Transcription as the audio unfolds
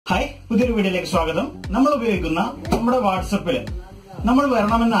Hi, പുതിയൊരു വീഡിയോയിലേക്ക് സ്വാഗതം. നമ്മൾ ഉപയോഗിക്കുന്ന നമ്മുടെ വാട്സപ്പിൽ നമ്മൾ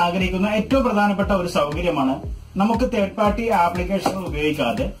വരണമെന്ന് ആഗ്രഹിക്കുന്ന ഏറ്റവും പ്രധാനപ്പെട്ട ഒരു സൗകര്യമാണ് നമുക്ക് തേർഡ് പാർട്ടി ആപ്ലിക്കേഷനുകൾ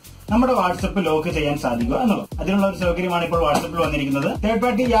ഉപയോഗിക്കാതെ നമ്മുടെ വാട്സപ്പ് ലോക്ക് ചെയ്യാൻ സാധിക്കുക എന്നുള്ളത്. അതിനുള്ള ഒരു സൗകര്യമാണ് ഇപ്പോൾ വാട്സപ്പിൽ വന്നിരിക്കുന്നത്. തേർഡ്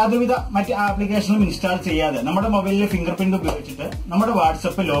പാർട്ടി യാതൊരുവിധ മറ്റ് ആപ്ലിക്കേഷനും ഇൻസ്റ്റാൾ ചെയ്യാതെ നമ്മുടെ മൊബൈലിലെ ഫിംഗർ പ്രിന്റ് ഉപയോഗിച്ചിട്ട് നമ്മുടെ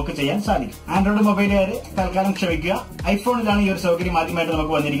വാട്സപ്പ് ലോക്ക് ചെയ്യാൻ സാധിക്കും. ആൻഡ്രോയിഡ് മൊബൈലുകാർ തൽക്കാലം ക്ഷമിക്കുക. ഐഫോണിലാണ് ഈ ഒരു സൗകര്യം ആദ്യമായിട്ട്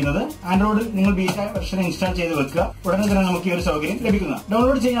നമുക്ക് വന്നിരിക്കുന്നത്. ആൻഡ്രോയിഡിൽ നിങ്ങൾ ബീറ്റ വെർഷൻ ഇൻസ്റ്റാൾ ചെയ്ത് വെക്കുക. ഉടനെ തന്നെ നമുക്ക് ഈ ഒരു സൗകര്യം ലഭിക്കുന്നതാണ്.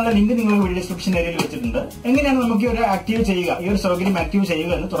 ഡൗൺലോഡ് ചെയ്യാനുള്ള ലിങ്ക് നിങ്ങൾ വീഡിയോ ഡിസ്ക്രിപ്ഷൻ ഏരിയയിൽ വെച്ചിട്ടുണ്ട്. എങ്ങനെയാണ് നമുക്ക് ഈ ഒരു ആക്റ്റീവ് ചെയ്യുക, ഈ ഒരു സൗകര്യം ആക്റ്റീവ്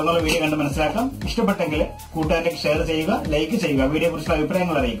ചെയ്യുക എന്ന് തുടർന്നുള്ള വീഡിയോ കണ്ട് മനസ്സിലാക്കാം. ഇഷ്ടപ്പെട്ടെങ്കിൽ കൂട്ടുകാരിലേക്ക് ഷെയർ ചെയ്യുക, ലൈക്ക് ചെയ്യുക, വീഡിയോ കുറിച്ചുള്ള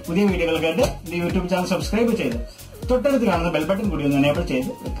അഭിപ്രായങ്ങൾ അറിയിക്കും. പുതിയ വീഡിയോകൾക്കായിട്ട് എന്റെ യൂട്യൂബ് ചാനൽ സബ്സ്ക്രൈബ് ചെയ്ത് തൊട്ടടുത്ത് കാണുന്ന ബെൽ ബട്ടൺ കൂടി ഒന്ന് എനേബിൾ ചെയ്ത്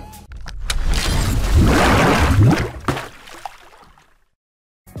വെക്കാം.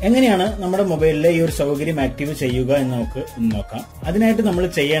 എങ്ങനെയാണ് നമ്മുടെ മൊബൈലിലെ ഈ ഒരു സൗകര്യം ആക്റ്റീവ് ചെയ്യുക എന്ന് നമുക്ക് നോക്കാം. അതിനായിട്ട് നമ്മൾ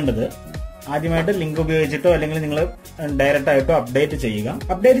ചെയ്യേണ്ടത് ആദ്യമായിട്ട് ലിങ്ക് ഉപയോഗിച്ചിട്ടോ അല്ലെങ്കിൽ നിങ്ങൾ ഡയറക്റ്റ് ആയിട്ടോ അപ്ഡേറ്റ് ചെയ്യുക.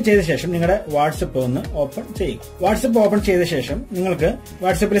 അപ്ഡേറ്റ് ചെയ്ത ശേഷം നിങ്ങളുടെ വാട്സപ്പ് ഒന്ന് ഓപ്പൺ ചെയ്യുക. വാട്സപ്പ് ഓപ്പൺ ചെയ്ത ശേഷം നിങ്ങൾക്ക്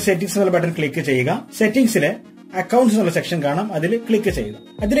വാട്സപ്പിലെ സെറ്റിംഗ്സ് എന്നുള്ള ബട്ടൺ ക്ലിക്ക് ചെയ്യുക. സെറ്റിംഗ്സിലെ അക്കൌണ്ട്സ് എന്നുള്ള സെക്ഷൻ കാണാം, അതിൽ ക്ലിക്ക് ചെയ്യുക.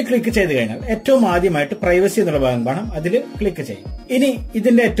 അതിൽ ക്ലിക്ക് ചെയ്ത് കഴിഞ്ഞാൽ ഏറ്റവും ആദ്യമായിട്ട് പ്രൈവസി എന്നുള്ള ഭാഗം കാണാം, അതിൽ ക്ലിക്ക് ചെയ്യുക. ഇനി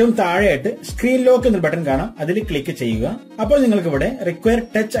ഇതിന്റെ ഏറ്റവും താഴെയായിട്ട് സ്ക്രീൻ ലോക്ക് എന്നുള്ള ബട്ടൺ കാണാം, അതിൽ ക്ലിക്ക് ചെയ്യുക. അപ്പോൾ നിങ്ങൾക്ക് ഇവിടെ റിക്വയർ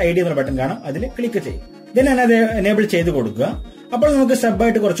ടച്ച് ID എന്നുള്ള ബട്ടൺ കാണാം, അതിൽ ക്ലിക്ക് ചെയ്യുക. ഇതിനെ അത് എനേബിൾ ചെയ്ത് കൊടുക്കുക. അപ്പോൾ നമുക്ക്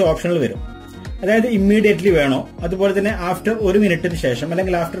സബായിട്ട് കുറച്ച് ഓപ്ഷനുകൾ വരും. അതായത് ഇമ്മീഡിയറ്റ്ലി വേണോ, അതുപോലെ തന്നെ ആഫ്റ്റർ 1 മിനിറ്റിന് ശേഷം,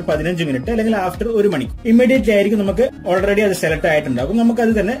 അല്ലെങ്കിൽ ആഫ്റ്റർ 15 മിനിറ്റ്, അല്ലെങ്കിൽ ആഫ്റ്റർ 1 മണിക്കൂർ. ഇമ്മീഡിയറ്റ്ലി ആയിരിക്കും നമുക്ക് ഓൾറെഡി അത് സെലക്ട് ആയിട്ടുണ്ടാകും. നമുക്ക്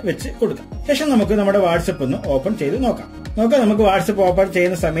അത് തന്നെ വെച്ച് കൊടുക്കാം. ശേഷം നമുക്ക് നമ്മുടെ വാട്സപ്പ് ഒന്ന് ഓപ്പൺ ചെയ്ത് നോക്കാം. നമുക്ക് വാട്സപ്പ് ഓപ്പൺ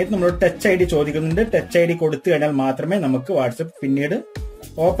ചെയ്യുന്ന സമയത്ത് നമ്മൾ ടച്ച് ID ചോദിക്കുന്നുണ്ട്. ടച്ച് ID കൊടുത്തു കഴിഞ്ഞാൽ മാത്രമേ നമുക്ക് വാട്സപ്പ് പിന്നീട്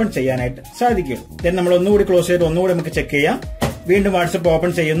ഓപ്പൺ ചെയ്യാനായിട്ട് സാധിക്കുകയുള്ളൂ. ദെൻ നമ്മൾ ഒന്നുകൂടി ക്ലോസ് ചെയ്ത് ഒന്നുകൂടി നമുക്ക് ചെക്ക് ചെയ്യാം. വീണ്ടും വാട്സപ്പ്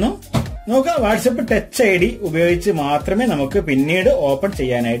ഓപ്പൺ ചെയ്യുന്നു. നോക്കുക, വാട്സപ്പ് ടച്ച് ID ഉപയോഗിച്ച് മാത്രമേ നമുക്ക് പിന്നീട് ഓപ്പൺ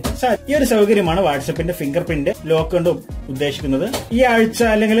ചെയ്യാനായിട്ട് സാധിക്കും. ഈ ഒരു സൗകര്യമാണ് വാട്സപ്പിന്റെ ഫിംഗർ പ്രിന്റ് ലോക്ക് കൊണ്ട് ഉദ്ദേശിക്കുന്നത്. ഈ ആഴ്ച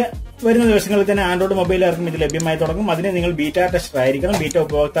അല്ലെങ്കിൽ വരുന്ന ദിവസങ്ങളിൽ തന്നെ ആൻഡ്രോയിഡ് മൊബൈലുകാർക്കും ഇത് ലഭ്യമായി തുടങ്ങും. അതിന് നിങ്ങൾ ബീറ്റ ടെസ്റ്റർ ആയിരിക്കണം, ബീറ്റ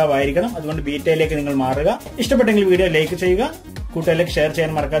ഉപഭോക്താവായിരിക്കണം. അതുകൊണ്ട് ബീറ്റയിലേക്ക് നിങ്ങൾ മാറുക. ഇഷ്ടപ്പെട്ടെങ്കിൽ വീഡിയോ ലൈക്ക് ചെയ്യുക, കൂട്ടുകാരിലേക്ക് ഷെയർ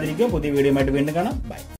ചെയ്യാൻ മറക്കാതിരിക്കുക. പുതിയ വീഡിയോയുമായിട്ട് വീണ്ടും കാണാം. ബൈ.